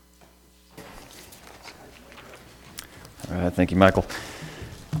Thank you, Michael.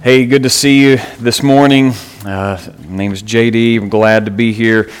 Hey, good to see you this morning. My name is JD. I'm glad to be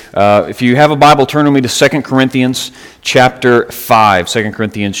here. If you have a Bible, turn with me to 2 Corinthians chapter 5. 2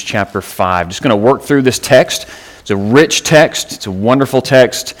 Corinthians chapter 5. Just going to work through this text. It's a rich text. It's a wonderful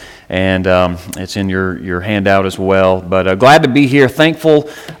text. And it's in your handout as well. But glad to be here. Thankful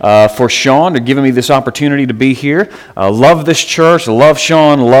for Sean for giving me this opportunity to be here. Love this church. Love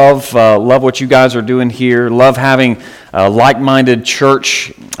Sean. Love what you guys are doing here. Love having a like-minded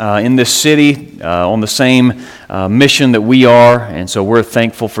church in this city on the same mission that we are. And so we're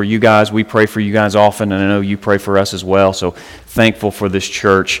thankful for you guys. We pray for you guys often, and I know you pray for us as well. So thankful for this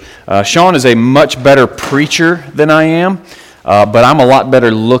church. Sean is a much better preacher than I am. But I'm a lot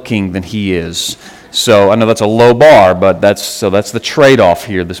better looking than he is. So I know that's a low bar, but that's the trade-off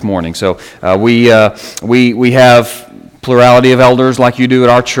here this morning. So we have plurality of elders like you do at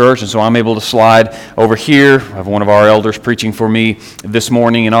our church, and so I'm able to slide over here. I have one of our elders preaching for me this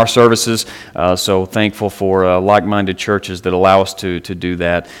morning in our services. So thankful for like-minded churches that allow us to do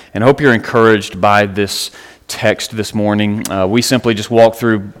that. And I hope you're encouraged by this text this morning. We simply just walk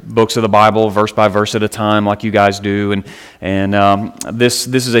through books of the Bible verse by verse at a time like you guys do, and this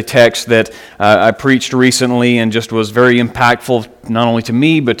is a text that I preached recently and just was very impactful not only to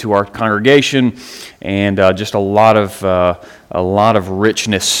me but to our congregation, and just a lot of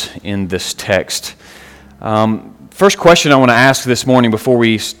richness in this text. First question I want to ask this morning before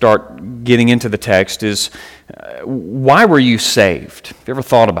we start getting into the text is, why were you saved? Have you ever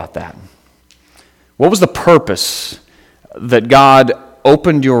thought about that? What was the purpose that God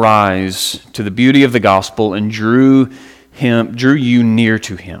opened your eyes to the beauty of the gospel and drew you near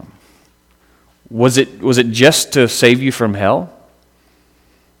to Him? Was it just to save you from hell?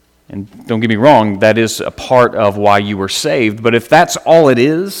 And don't get me wrong, that is a part of why you were saved. But if that's all it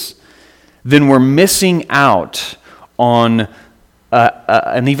is, then we're missing out on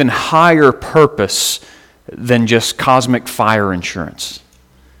an even higher purpose than just cosmic fire insurance.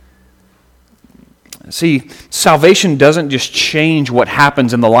 See, salvation doesn't just change what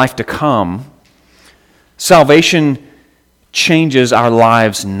happens in the life to come. Salvation changes our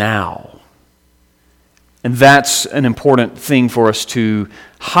lives now. And that's an important thing for us to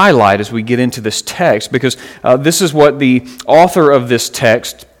highlight as we get into this text, because this is what the author of this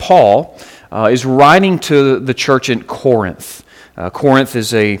text, Paul, is writing to the church in Corinth. Corinth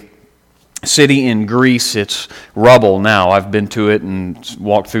is a city in Greece. It's rubble now. I've been to it and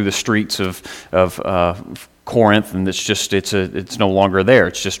walked through the streets of Corinth, and it's no longer there.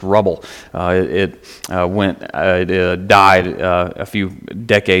 It's just rubble. It died a few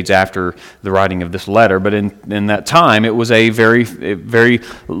decades after the writing of this letter, but in that time it was a very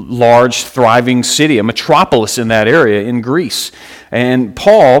large, thriving city, a metropolis in that area in Greece. And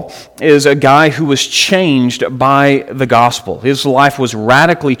Paul is a guy who was changed by the gospel. His life was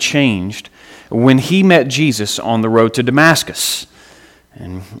radically changed when he met Jesus on the road to Damascus.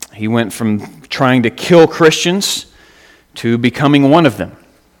 And he went from trying to kill Christians to becoming one of them.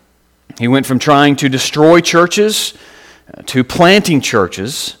 He went from trying to destroy churches to planting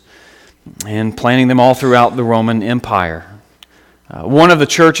churches and planting them all throughout the Roman Empire. One of the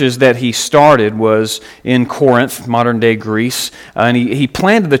churches that he started was in Corinth, modern-day Greece, and he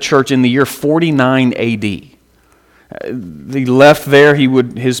planted the church in the year 49 A.D. He left there.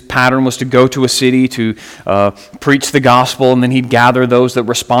 His pattern was to go to a city to preach the gospel, and then he'd gather those that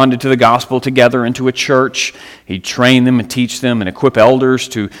responded to the gospel together into a church. He'd train them and teach them and equip elders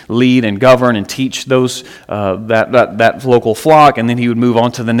to lead and govern and teach those that local flock, and then he would move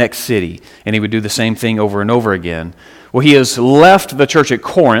on to the next city, and he would do the same thing over and over again. Well, he has left the church at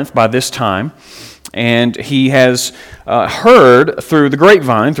Corinth by this time, and he has heard through the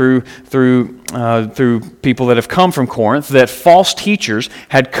grapevine, through people that have come from Corinth, that false teachers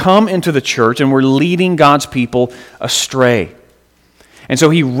had come into the church and were leading God's people astray. And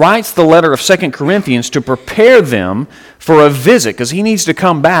so he writes the letter of 2 Corinthians to prepare them for a visit, because he needs to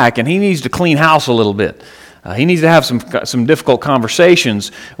come back and he needs to clean house a little bit. He needs to have some difficult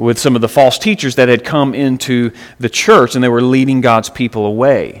conversations with some of the false teachers that had come into the church and they were leading God's people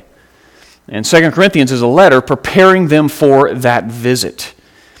away. And 2 Corinthians is a letter preparing them for that visit.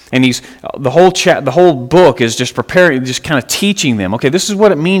 And the whole book is just preparing, just kind of teaching them, okay, this is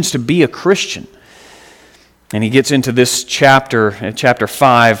what it means to be a Christian. And he gets into this chapter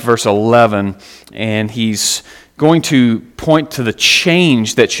 5, verse 11, and he's going to point to the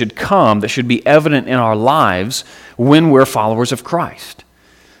change that should come, that should be evident in our lives when we're followers of Christ.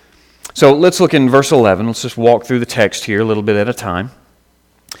 So let's look in verse 11. Let's just walk through the text here a little bit at a time.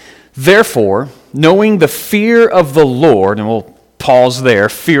 Therefore, knowing the fear of the Lord, and we'll pause there.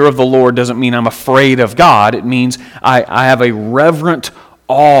 Fear of the Lord doesn't mean I'm afraid of God. It means I have a reverent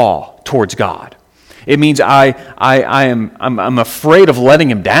awe towards God. It means I'm afraid of letting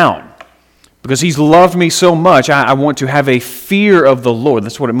Him down. Because He's loved me so much, I want to have a fear of the Lord.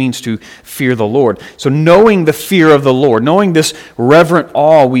 That's what it means to fear the Lord. So knowing the fear of the Lord, knowing this reverent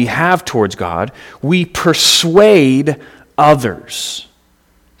awe we have towards God, we persuade others.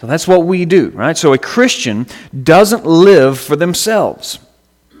 So that's what we do, right? So a Christian doesn't live for themselves.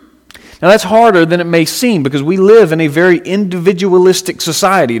 Now that's harder than it may seem because we live in a very individualistic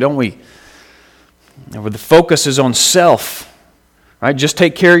society, don't we? Where the focus is on self. Right? Just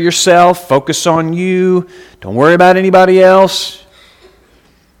take care of yourself, focus on you, don't worry about anybody else.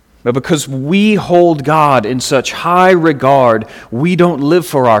 But because we hold God in such high regard, we don't live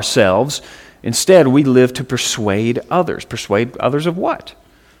for ourselves. Instead, we live to persuade others. Persuade others of what?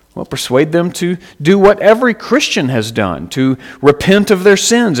 Well, persuade them to do what every Christian has done, to repent of their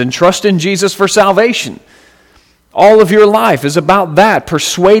sins and trust in Jesus for salvation. All of your life is about that,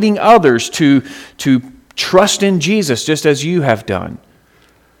 persuading others to trust in Jesus just as you have done.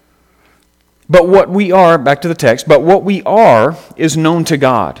 But what we are, back to the text, but what we are is known to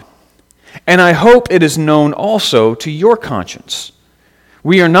God. And I hope it is known also to your conscience.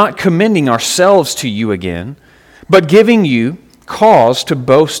 We are not commending ourselves to you again, but giving you cause to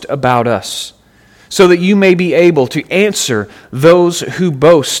boast about us, so that you may be able to answer those who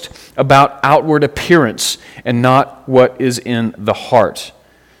boast about outward appearance and not what is in the heart.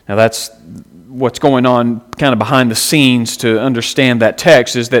 Now that's what's going on kind of behind the scenes to understand that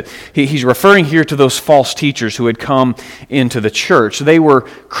text is that he's referring here to those false teachers who had come into the church. They were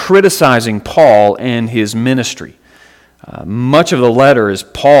criticizing Paul and his ministry. Much of the letter is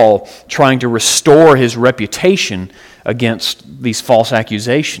Paul trying to restore his reputation against these false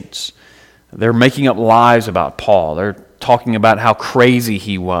accusations. They're making up lies about Paul. They're talking about how crazy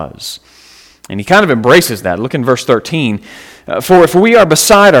he was. And he kind of embraces that. Look in verse 13. For if we are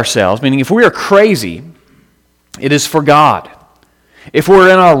beside ourselves, meaning if we are crazy, it is for God. If we're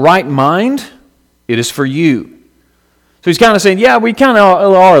in our right mind, it is for you. So he's kind of saying, yeah, we kind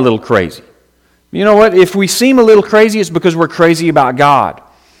of are a little crazy. You know what? If we seem a little crazy, it's because we're crazy about God.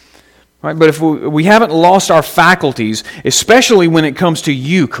 Right? But if we haven't lost our faculties, especially when it comes to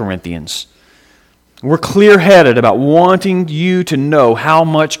you, Corinthians, we're clear-headed about wanting you to know how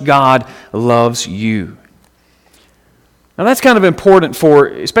much God loves you. Now that's kind of important for,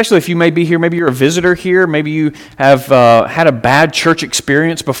 especially if you may be here, maybe you're a visitor here, maybe you have had a bad church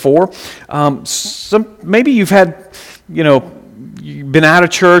experience before. Maybe you've had, you've been out of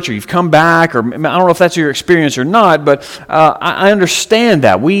church or you've come back, or I don't know if that's your experience or not, but I understand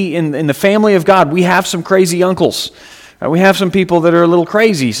that. We, in the family of God, we have some crazy uncles. We have some people that are a little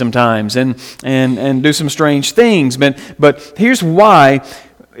crazy sometimes and do some strange things. But here's why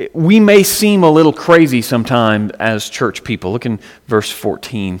we may seem a little crazy sometimes as church people. Look in verse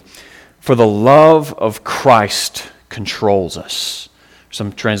 14. For the love of Christ controls us.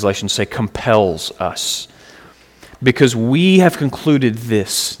 Some translations say compels us. Because we have concluded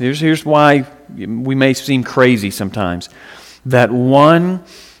this. Here's why we may seem crazy sometimes. That one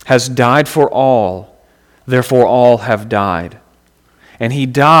has died for all, therefore all have died. And He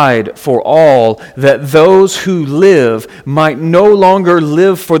died for all, that those who live might no longer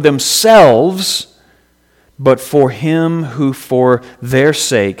live for themselves, but for Him who for their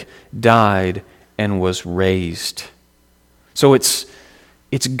sake died and was raised. So it's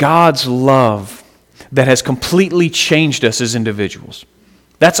God's love that has completely changed us as individuals.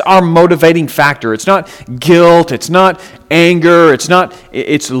 That's our motivating factor. It's not guilt, it's not anger,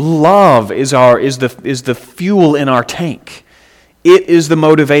 it's love is the fuel in our tank. It is the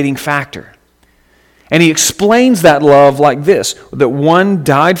motivating factor. And he explains that love like this, that one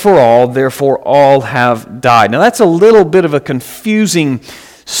died for all, therefore all have died. Now that's a little bit of a confusing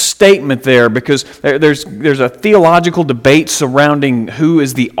statement there because there's a theological debate surrounding who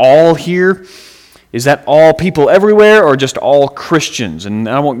is the all here. Is that all people everywhere or just all Christians? And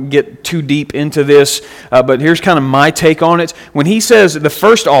I won't get too deep into this, but here's kind of my take on it. When he says the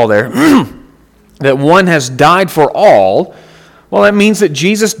first all there, that one has died for all, well, that means that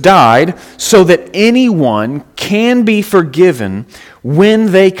Jesus died so that anyone can be forgiven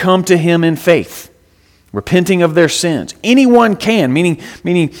when they come to Him in faith, repenting of their sins. Anyone can, meaning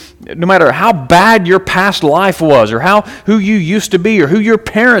no matter how bad your past life was, or who you used to be, or who your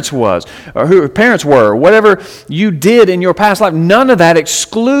parents was, or who your parents were, or whatever you did in your past life, none of that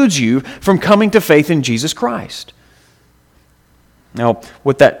excludes you from coming to faith in Jesus Christ. Now,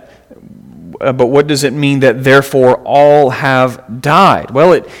 but what does it mean that therefore all have died?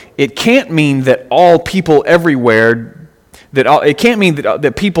 Well, it can't mean that all people everywhere It can't mean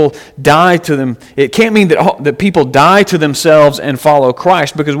that people die to them. It can't mean that people die to themselves and follow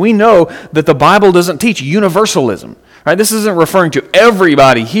Christ, because we know that the Bible doesn't teach universalism. Right? This isn't referring to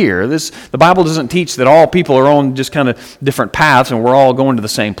everybody here. The Bible doesn't teach that all people are on just kind of different paths and we're all going to the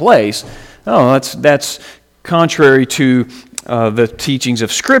same place. No, that's contrary to the teachings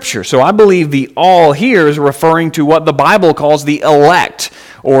of Scripture. So I believe the all here is referring to what the Bible calls the elect,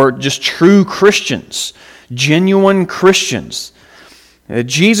 or just true Christians, genuine Christians.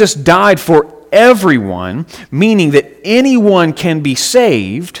 Jesus died for everyone, meaning that anyone can be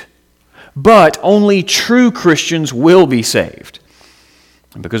saved, but only true Christians will be saved.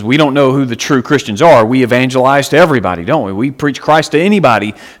 Because we don't know who the true Christians are, we evangelize to everybody, don't we? We preach Christ to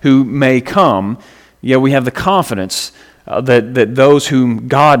anybody who may come. Yet we have the confidence that those whom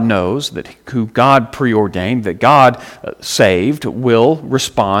God knows, who God preordained, that God saved, will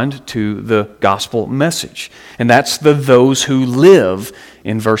respond to the gospel message. And that's those who live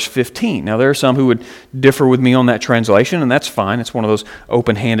in verse 15. Now, there are some who would differ with me on that translation, and that's fine. It's one of those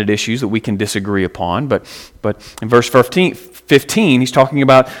open-handed issues that we can disagree upon. But in verse 15, he's talking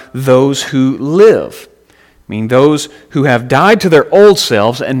about those who live. I mean, those who have died to their old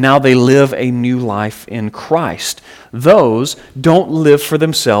selves and now they live a new life in Christ. Those don't live for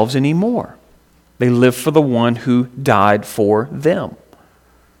themselves anymore. They live for the one who died for them.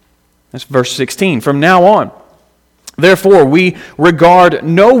 That's verse 16. From now on, therefore, we regard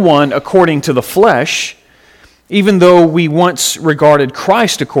no one according to the flesh, even though we once regarded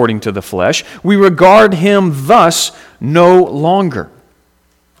Christ according to the flesh. We regard him thus no longer.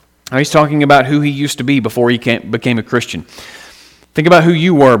 Now, he's talking about who he used to be before he became a Christian. Think about who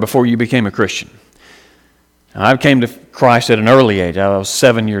you were before you became a Christian. Now, I came to Christ at an early age. I was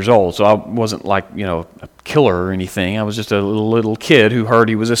 7 years old, so I wasn't like, a killer or anything. I was just a little kid who heard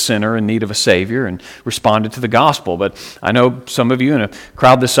he was a sinner in need of a Savior and responded to the gospel. But I know some of you in a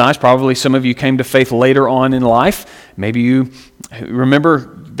crowd this size, probably some of you came to faith later on in life. Maybe you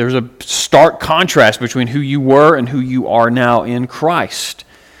remember there's a stark contrast between who you were and who you are now in Christ.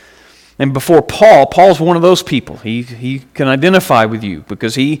 And before Paul's one of those people. He can identify with you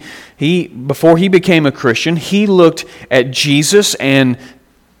because he before he became a Christian, he looked at Jesus and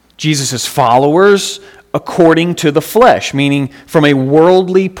Jesus' followers according to the flesh, meaning from a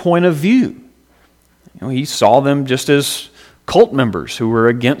worldly point of view. He saw them just as cult members who were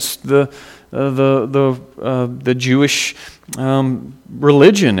against the Jewish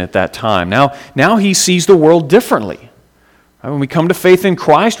religion at that time. Now he sees the world differently. When we come to faith in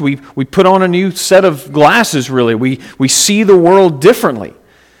Christ, we put on a new set of glasses, really. We see the world differently.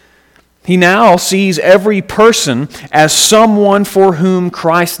 He now sees every person as someone for whom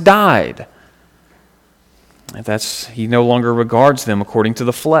Christ died. He no longer regards them according to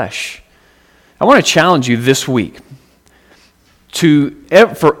the flesh. I want to challenge you this week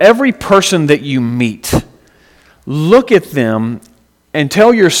for every person that you meet, look at them and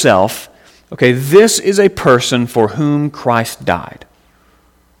tell yourself, okay, this is a person for whom Christ died.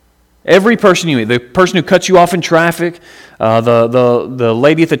 Every person you meet, the person who cuts you off in traffic, the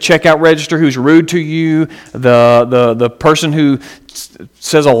lady at the checkout register who's rude to you, the person who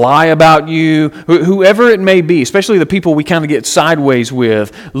says a lie about you, whoever it may be, especially the people we kind of get sideways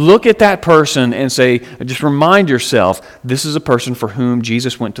with, look at that person and say, just remind yourself, this is a person for whom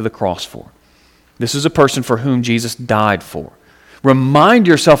Jesus went to the cross for. This is a person for whom Jesus died for. Remind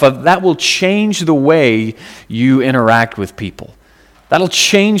yourself of that. Will change the way you interact with people. That'll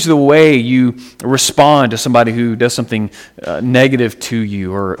change the way you respond to somebody who does something negative to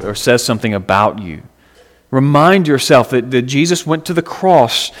you or says something about you. Remind yourself that Jesus went to the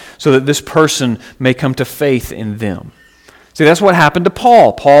cross so that this person may come to faith in them. See, that's what happened to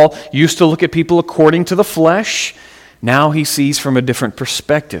Paul. Paul used to look at people according to the flesh. Now he sees from a different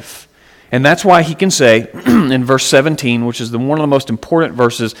perspective. And that's why he can say in verse 17, which is one of the most important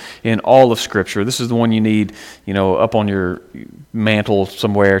verses in all of Scripture. This is the one you need, up on your mantle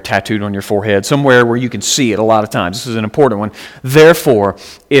somewhere, tattooed on your forehead, somewhere where you can see it a lot of times. This is an important one. Therefore,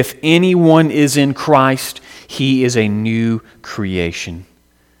 if anyone is in Christ, he is a new creation.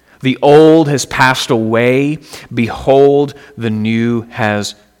 The old has passed away. Behold, the new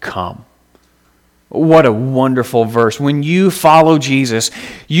has come. What a wonderful verse. When you follow Jesus,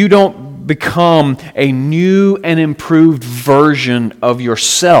 you don't become a new and improved version of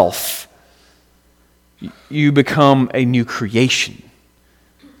yourself. You become a new creation.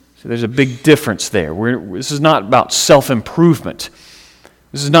 So there's a big difference there. This is not about self-improvement.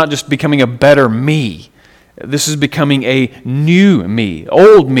 This is not just becoming a better me. This is becoming a new me.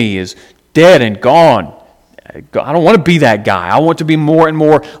 Old me is dead and gone. I don't want to be that guy. I want to be more and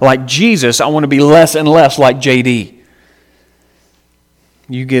more like Jesus. I want to be less and less like JD.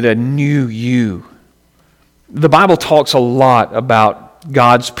 You get a new you. The Bible talks a lot about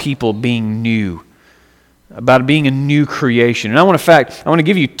God's people being new, about being a new creation. And I want to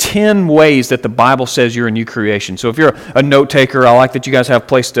give you 10 ways that the Bible says you're a new creation. So if you're a note taker, I like that you guys have a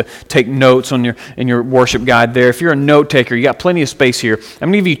place to take notes in your worship guide there. If you're a note taker, you got plenty of space here.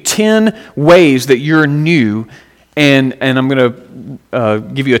 I'm going to give you 10 ways that you're new, and I'm going to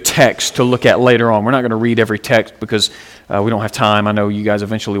give you a text to look at later on. We're not going to read every text because we don't have time. I know you guys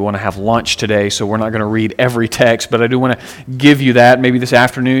eventually want to have lunch today, so we're not going to read every text, but I do want to give you that. Maybe this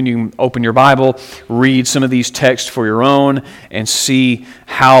afternoon you can open your Bible, read some of these texts for your own, and see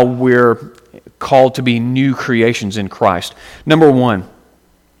how we're called to be new creations in Christ. Number one,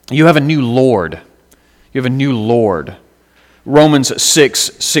 you have a new Lord. You have a new Lord. Romans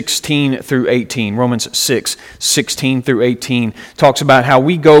 6:16 through 18. Romans 6:16 through 18 talks about how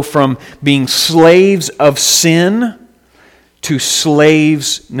we go from being slaves of sin to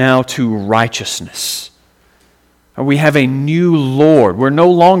slaves now to righteousness. We have a new Lord. We're no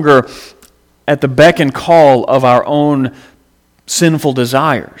longer at the beck and call of our own sinful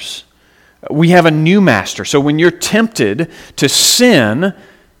desires. We have a new master. So when you're tempted to sin,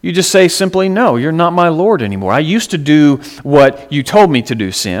 you just say simply, no, you're not my Lord anymore. I used to do what you told me to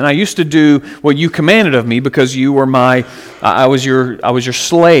do, sin. I used to do what you commanded of me because you were I was your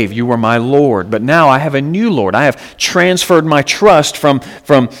slave. You were my Lord. But now I have a new Lord. I have transferred my trust from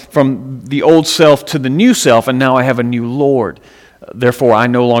the old self to the new self, and now I have a new Lord. Therefore, I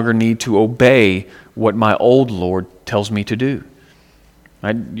no longer need to obey what my old Lord tells me to do.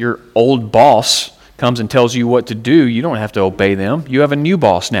 Right? Your old boss comes and tells you what to do, you don't have to obey them. You have a new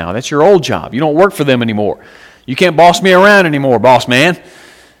boss now. That's your old job. You don't work for them anymore. You can't boss me around anymore, boss man.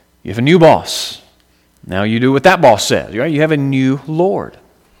 You have a new boss. Now you do what that boss says. Right? You have a new Lord.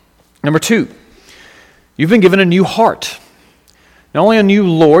 Number two, you've been given a new heart. Not only a new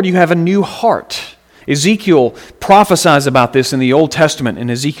Lord, you have a new heart. Ezekiel prophesies about this in the Old Testament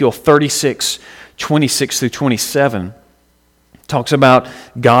in Ezekiel 36:26 through 27. Talks about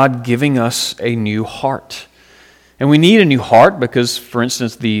God giving us a new heart. And we need a new heart because, for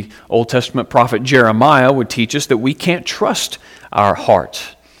instance, the Old Testament prophet Jeremiah would teach us that we can't trust our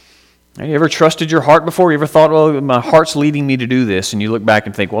heart. Have you ever trusted your heart before? You ever thought, well, my heart's leading me to do this, and you look back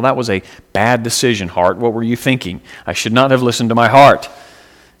and think, well, that was a bad decision, heart. What were you thinking? I should not have listened to my heart.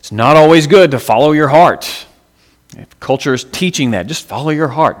 It's not always good to follow your heart. If culture is teaching that, just follow your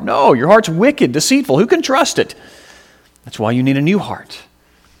heart. No, your heart's wicked, deceitful. Who can trust it? That's why you need a new heart.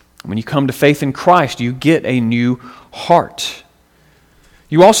 When you come to faith in Christ, you get a new heart.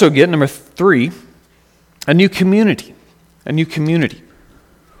 You also get, number three, a new community. A new community.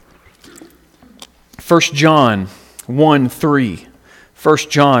 1 John 1:3. 1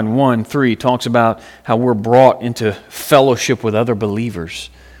 John 1:3 talks about how we're brought into fellowship with other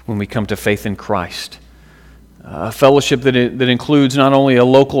believers when we come to faith in Christ. A fellowship that includes not only a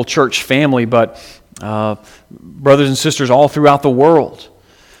local church family, but brothers and sisters all throughout the world.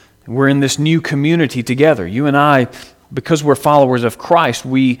 We're in this new community together. You and I, because we're followers of Christ,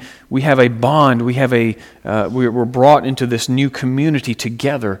 we have a bond. We're brought into this new community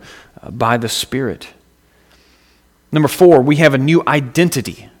together by the Spirit. Number four, we have a new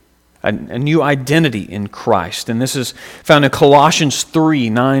identity. A new identity in Christ. And this is found in Colossians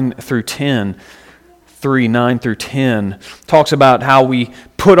 3:9 through 10. 3:9 through 10 talks about how we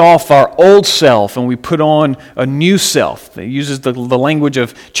put off our old self and we put on a new self. It uses the language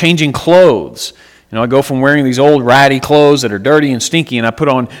of changing clothes. I go from wearing these old ratty clothes that are dirty and stinky, and I put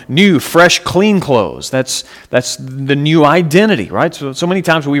on new, fresh, clean clothes. That's the new identity, right? So many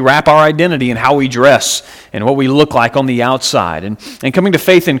times we wrap our identity in how we dress and what we look like on the outside. And coming to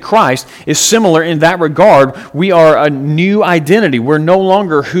faith in Christ is similar in that regard. We are a new identity. We're no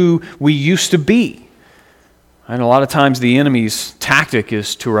longer who we used to be. And a lot of times the enemy's tactic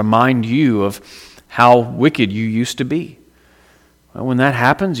is to remind you of how wicked you used to be. Well, when that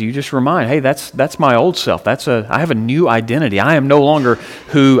happens, you just remind, hey, that's my old self. I have a new identity. I am no longer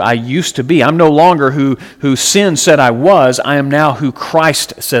who I used to be. I'm no longer who sin said I was. I am now who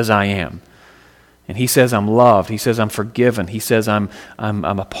Christ says I am. And He says I'm loved. He says I'm forgiven. He says I'm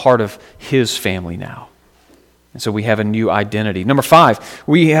a part of His family now. And so we have a new identity. Number five,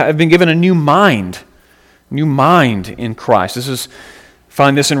 we have been given a new mind. New mind in Christ.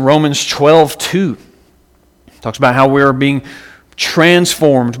 Find this in Romans 12:2. It talks about how we are being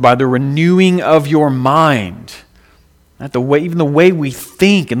transformed by the renewing of your mind. Even the way we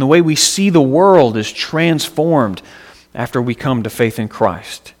think and the way we see the world is transformed after we come to faith in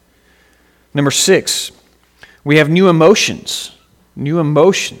Christ. Number six, we have new emotions. new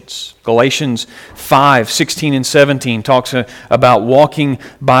emotions. Galatians 5:16 and 17 talks about walking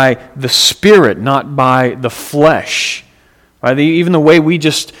by the Spirit, not by the flesh. Right? Even the way we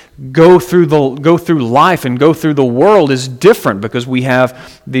just go through life and go through the world is different because we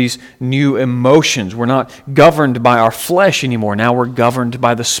have these new emotions. We're not governed by our flesh anymore. Now we're governed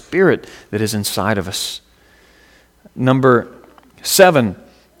by the Spirit that is inside of us. Number 7,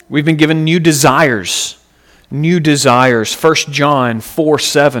 we've been given new desires. New desires. 1 John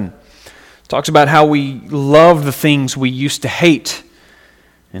 4:7 talks about how we love the things we used to hate.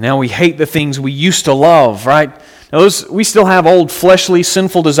 And now we hate the things we used to love, right? Now we still have old fleshly,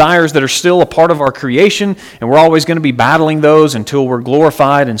 sinful desires that are still a part of our creation, and we're always going to be battling those until we're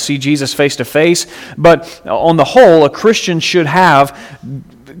glorified and see Jesus face to face. But on the whole, a Christian should have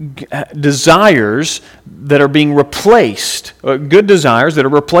desires that are being replaced, good desires that are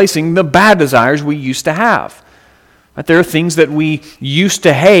replacing the bad desires we used to have. Right? There are things that we used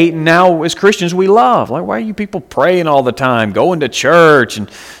to hate, and now as Christians we love. Like, why are you people praying all the time, going to church, and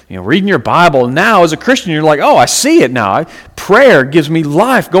reading your Bible? And now as a Christian you're like, oh, I see it now. Prayer gives me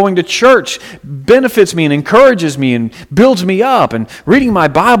life. Going to church benefits me and encourages me and builds me up. And reading my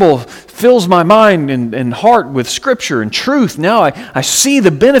Bible fills my mind and heart with Scripture and truth. Now I see the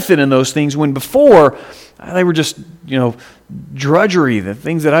benefit in those things when before they were just, drudgery, the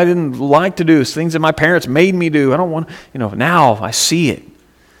things that I didn't like to do, things that my parents made me do. I don't want, now I see it.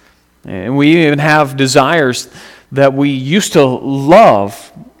 And we even have desires that we used to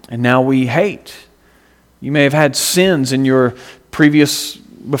love and now we hate. You may have had sins in your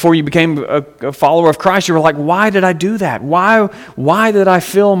before you became a follower of Christ. You were like, why did I do that? Why did I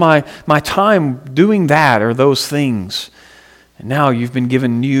fill my time doing that or those things? And now you've been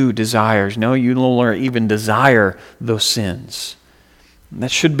given new desires. Now you no longer even desire those sins. And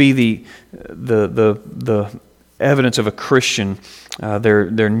that should be the evidence of a Christian,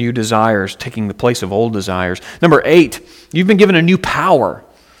 their new desires taking the place of old desires. Number 8, you've been given a new power.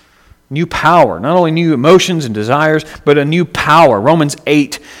 New power. Not only new emotions and desires, but a new power. Romans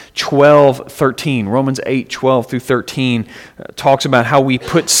 8:12-13. Romans 8:12 through 13 talks about how we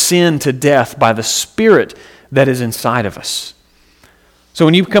put sin to death by the Spirit that is inside of us. So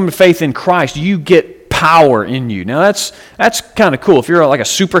when you come to faith in Christ, you get power in you. Now that's kind of cool. If you're like a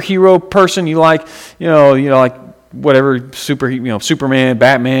superhero person, you like like whatever Superman,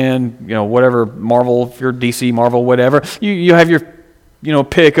 Batman, whatever Marvel, if you're DC, Marvel, whatever. You have your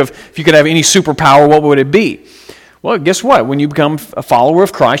pick of if you could have any superpower, what would it be? Well, guess what? When you become a follower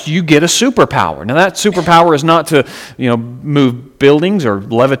of Christ, you get a superpower. Now that superpower is not to, move buildings or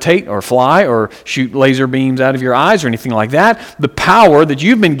levitate or fly or shoot laser beams out of your eyes or anything like that. The power that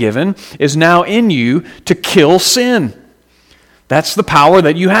you've been given is now in you to kill sin. That's the power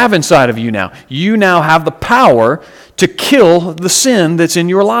that you have inside of you now. You now have the power to kill the sin that's in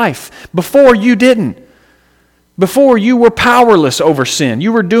your life. Before you didn't. Before you were powerless over sin.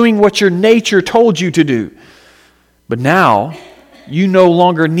 You were doing what your nature told you to do. But now, you no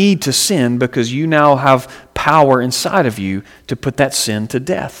longer need to sin because you now have power inside of you to put that sin to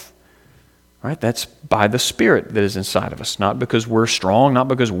death. Right? That's by the Spirit that is inside of us. Not because we're strong, not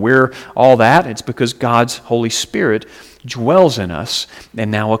because we're all that. It's because God's Holy Spirit dwells in us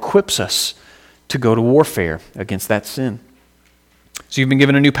and now equips us to go to warfare against that sin. So you've been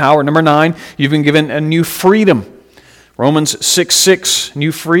given a new power. Number 9, you've been given a new freedom. Romans 6:6,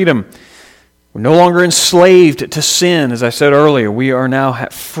 new freedom. We're no longer enslaved to sin, as I said earlier. We are now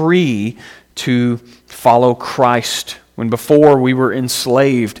free to follow Christ, when before we were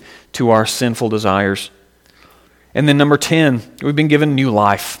enslaved to our sinful desires. And then number 10, we've been given new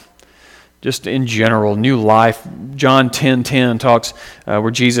life. Just in general, new life. John 10:10 talks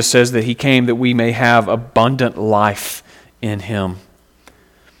where Jesus says that He came that we may have abundant life in Him.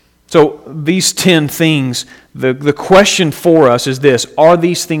 So these 10 things, the question for us is this: are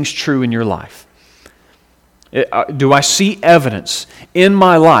these things true in your life? Do I see evidence in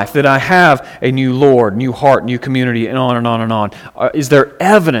my life that I have a new Lord, new heart, new community, and on and on and on? Is there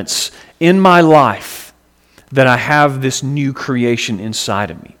evidence in my life that I have this new creation inside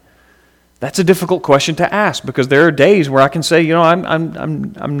of me? That's a difficult question to ask because there are days where I can say,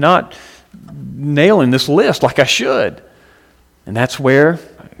 I'm not nailing this list like I should. And that's where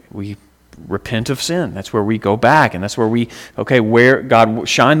we repent of sin. That's where we go back, and that's where where God,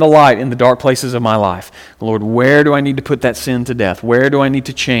 shine the light in the dark places of my life. Lord, where do I need to put that sin to death? Where do I need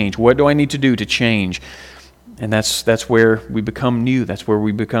to change? What do I need to do to change? And that's where we become new. That's where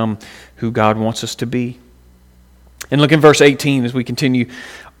we become who God wants us to be. And look in verse 18 as we continue.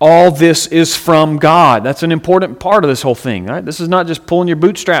 All this is from God. That's an important part of this whole thing. Right? This is not just pulling your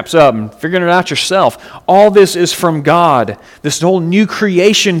bootstraps up and figuring it out yourself. All this is from God. This whole new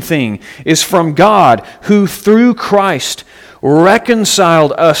creation thing is from God, who through Christ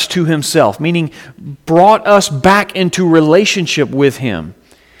reconciled us to Himself, meaning brought us back into relationship with Him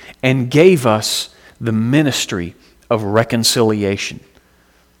and gave us the ministry of reconciliation.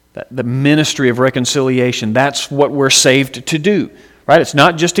 The ministry of reconciliation, that's what we're saved to do. Right? It's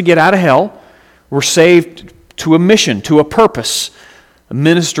not just to get out of hell. We're saved to a mission, to a purpose, a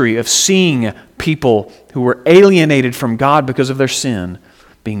ministry of seeing people who were alienated from God because of their sin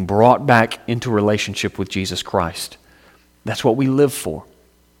being brought back into relationship with Jesus Christ. That's what we live for.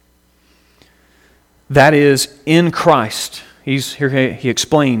 That is in Christ. He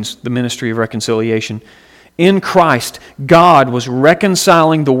explains the ministry of reconciliation. In Christ, God was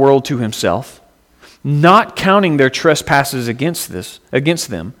reconciling the world to Himself, not counting their trespasses against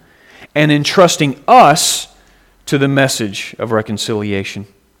them, and entrusting us to the message of reconciliation.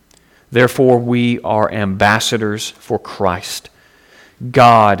 Therefore, we are ambassadors for Christ,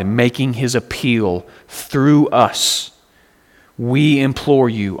 God making His appeal through us. We implore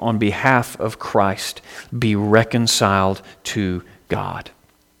you on behalf of Christ, be reconciled to God.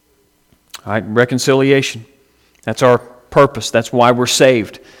 All right, reconciliation. That's our purpose. That's why we're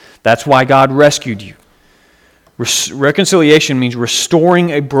saved. That's why God rescued you. Reconciliation means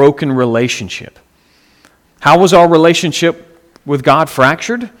restoring a broken relationship. How was our relationship with God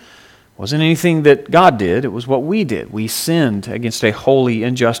fractured? It wasn't anything that God did. It was what we did. We sinned against a holy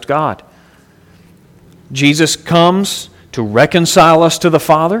and just God. Jesus comes to reconcile us to the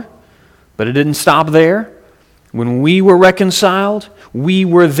Father, but it didn't stop there. When we were reconciled, we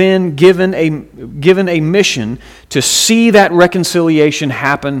were then given a mission to see that reconciliation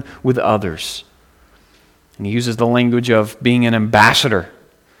happen with others. And he uses the language of being an ambassador.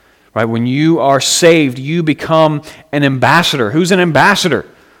 Right? When you are saved, you become an ambassador. Who's an ambassador?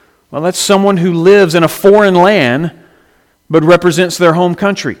 Well, that's someone who lives in a foreign land but represents their home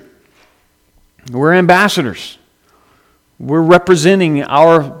country. We're ambassadors. We're representing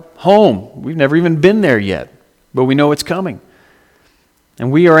our home. We've never even been there yet, but we know it's coming.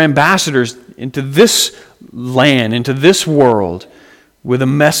 And we are ambassadors into this land, into this world, with a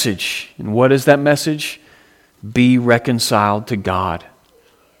message. And what is that message? Be reconciled to God.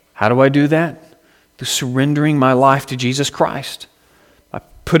 How do I do that? Through surrendering my life to Jesus Christ. By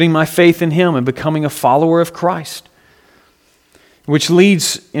putting my faith in Him and becoming a follower of Christ. Which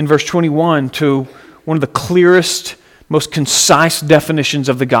leads in verse 21 to one of the clearest, most concise definitions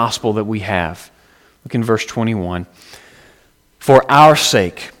of the gospel that we have. Look in verse 21. For our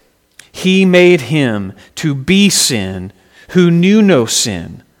sake, He made Him to be sin who knew no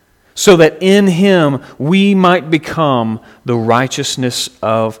sin, so that in Him we might become the righteousness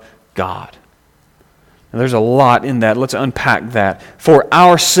of God. And there's a lot in that. Let's unpack that. For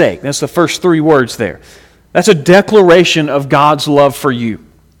our sake. That's the first three words there. That's a declaration of God's love for you.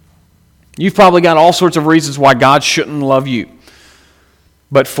 You've probably got all sorts of reasons why God shouldn't love you.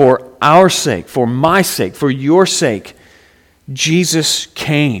 But for our sake, for my sake, for your sake, Jesus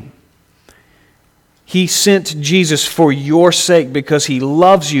came. He sent Jesus for your sake because He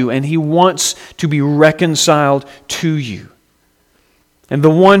loves you and He wants to be reconciled to you. And the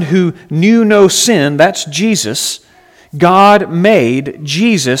one who knew no sin, that's Jesus, God made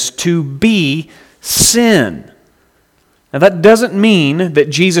Jesus to be sin. Now that doesn't mean that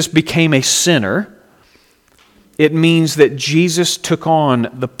Jesus became a sinner. It means that Jesus took on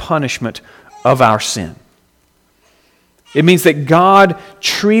the punishment of our sin. It means that God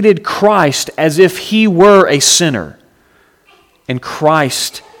treated Christ as if He were a sinner. And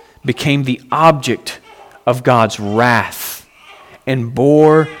Christ became the object of God's wrath and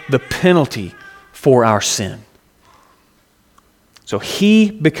bore the penalty for our sin. So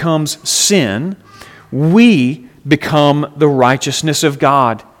He becomes sin. We become the righteousness of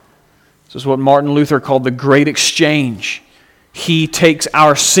God. This is what Martin Luther called the great exchange. He takes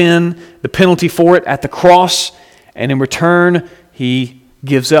our sin, the penalty for it, at the cross, and in return, He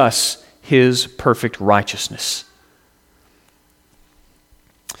gives us His perfect righteousness.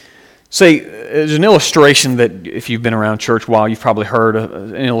 Say, there's an illustration that if you've been around church a while, you've probably heard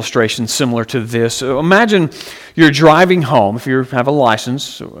an illustration similar to this. So imagine you're driving home, if you have a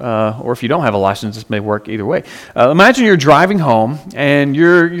license, or if you don't have a license, this may work either way. Imagine you're driving home and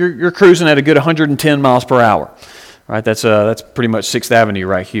you're cruising at a good 110 miles per hour. Right, that's pretty much 6th Avenue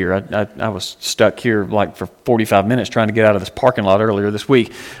right here. I was stuck here like for 45 minutes trying to get out of this parking lot earlier this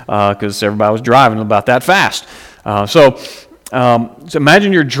week because everybody was driving about that fast. So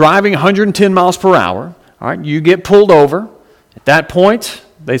imagine you're driving 110 miles per hour. All right, you get pulled over. At that point,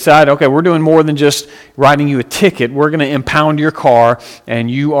 they decide, okay, we're doing more than just writing you a ticket. We're going to impound your car, and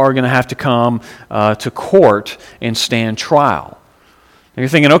you are going to have to come to court and stand trial. And you're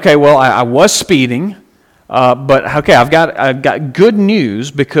thinking, okay, well, I was speeding, but okay, I've got good news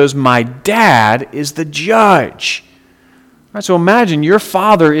because my dad is the judge. Right, so imagine your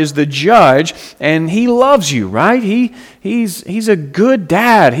father is the judge, and he loves you, right? He's a good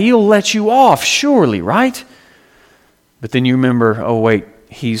dad. He'll let you off, surely, right? But then you remember, oh wait,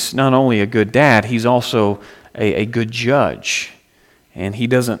 he's not only a good dad, he's also a good judge. And he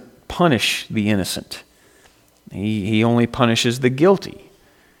doesn't punish the innocent. He only punishes the guilty.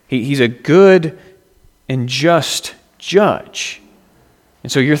 He's a good and just judge.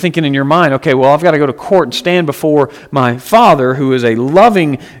 And so you're thinking in your mind, okay, well, I've got to go to court and stand before my father, who is a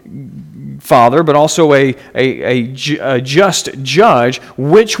loving father, but also a just judge.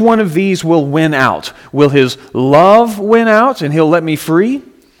 Which one of these will win out? Will his love win out and he'll let me free?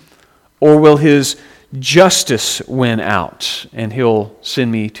 Or will his justice win out and he'll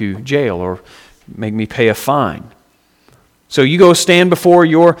send me to jail or make me pay a fine? So you go stand before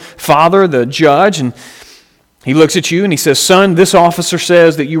your father, the judge, and he looks at you and he says, son, this officer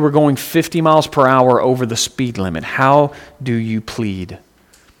says that you were going 50 miles per hour over the speed limit. How do you plead?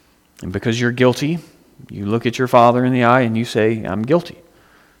 And because you're guilty, you look at your father in the eye and you say, I'm guilty.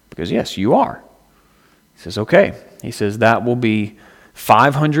 Because yes, you are. He says, okay. He says, that will be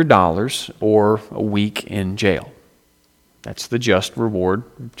 $500 or a week in jail. That's the just reward,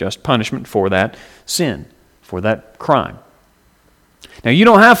 just punishment for that sin, for that crime. Now, you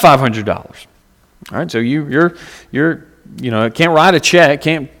don't have $500. All right, so you're can't write a check,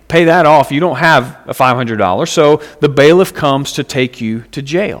 can't pay that off. You don't have a $500, so the bailiff comes to take you to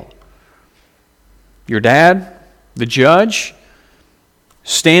jail. Your dad, the judge,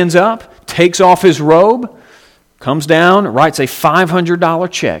 stands up, takes off his robe, comes down, writes a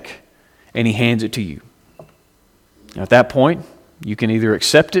 $500 check, and he hands it to you. Now, at that point, you can either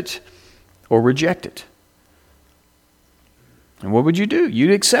accept it or reject it. And what would you do?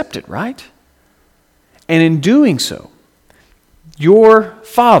 You'd accept it, right? And in doing so, your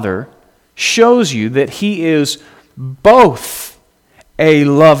Father shows you that He is both a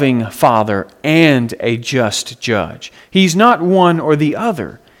loving Father and a just judge. He's not one or the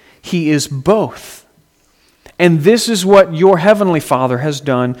other. He is both. And this is what your Heavenly Father has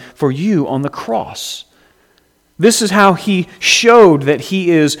done for you on the cross. This is how He showed that He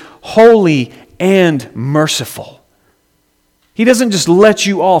is holy and merciful. He doesn't just let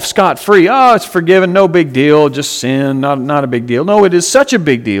you off scot-free. Oh, it's forgiven, no big deal, just sin, not a big deal. No, it is such a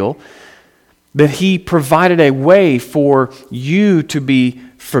big deal that He provided a way for you to be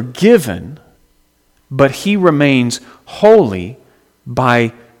forgiven, but He remains holy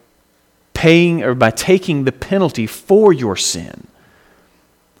by paying or by taking the penalty for your sin.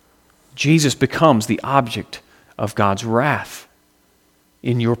 Jesus becomes the object of God's wrath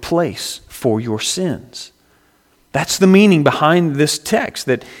in your place for your sins. That's the meaning behind this text,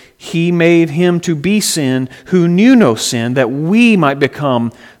 that He made Him to be sin who knew no sin, that we might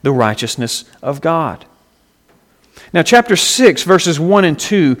become the righteousness of God. Now, chapter 6, verses 1 and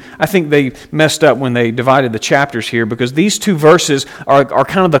 2, I think they messed up when they divided the chapters here, because these two verses are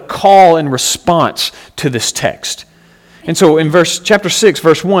kind of the call and response to this text. And so in chapter 6,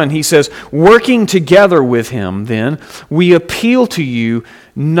 verse 1, he says, working together with Him, then, we appeal to you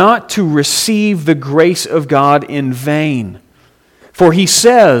not to receive the grace of God in vain. For He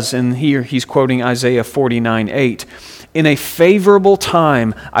says, and here he's quoting Isaiah 49:8, in a favorable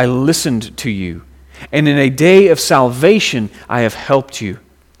time I listened to you, and in a day of salvation I have helped you.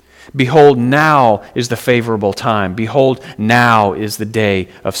 Behold, now is the favorable time. Behold, now is the day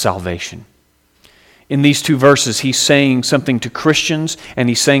of salvation. In these two verses, he's saying something to Christians and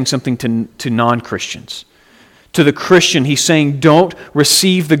he's saying something to non-Christians. To the Christian, he's saying, don't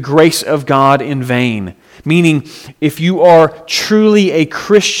receive the grace of God in vain. Meaning, if you are truly a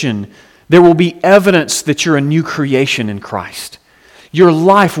Christian, there will be evidence that you're a new creation in Christ. Your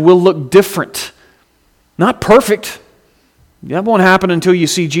life will look different. Not perfect. That won't happen until you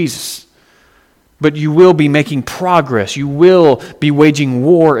see Jesus. But you will be making progress. You will be waging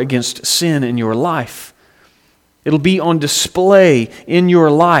war against sin in your life. It'll be on display in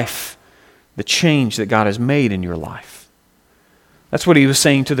your life, the change that God has made in your life. That's what he was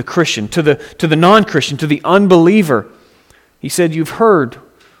saying to the Christian, to the non-Christian, to the unbeliever. He said, you've heard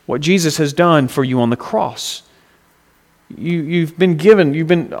what Jesus has done for you on the cross. You've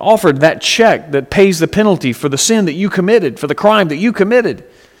been offered that check that pays the penalty for the sin that you committed, for the crime that you committed.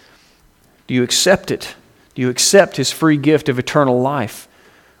 Do you accept it? Do you accept His free gift of eternal life?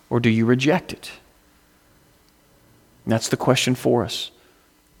 Or do you reject it? And that's the question for us.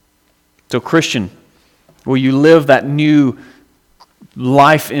 So Christian, will you live that new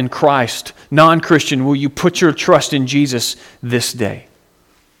life in Christ? Non-Christian, will you put your trust in Jesus this day?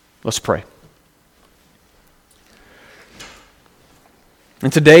 Let's pray.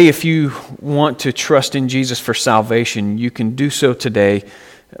 And today, if you want to trust in Jesus for salvation, you can do so today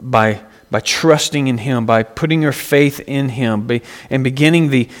by trusting in Him, by putting your faith in Him, and beginning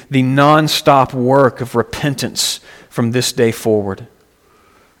the non-stop work of repentance from this day forward.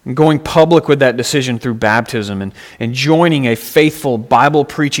 And going public with that decision through baptism and joining a faithful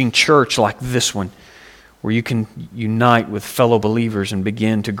Bible-preaching church like this one, where you can unite with fellow believers and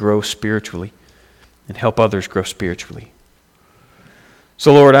begin to grow spiritually and help others grow spiritually.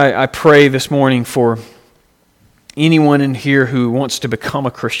 So Lord, I pray this morning for anyone in here who wants to become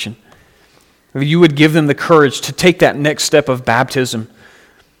a Christian. You would give them the courage to take that next step of baptism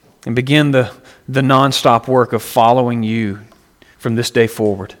and begin the nonstop work of following you from this day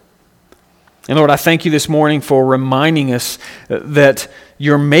forward. And Lord, I thank you this morning for reminding us that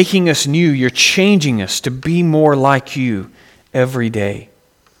you're making us new. You're changing us to be more like you every day.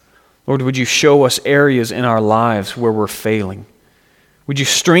 Lord, would you show us areas in our lives where we're failing? Would you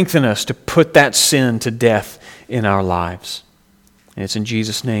strengthen us to put that sin to death in our lives? And it's in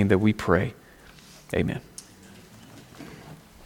Jesus' name that we pray. Amen.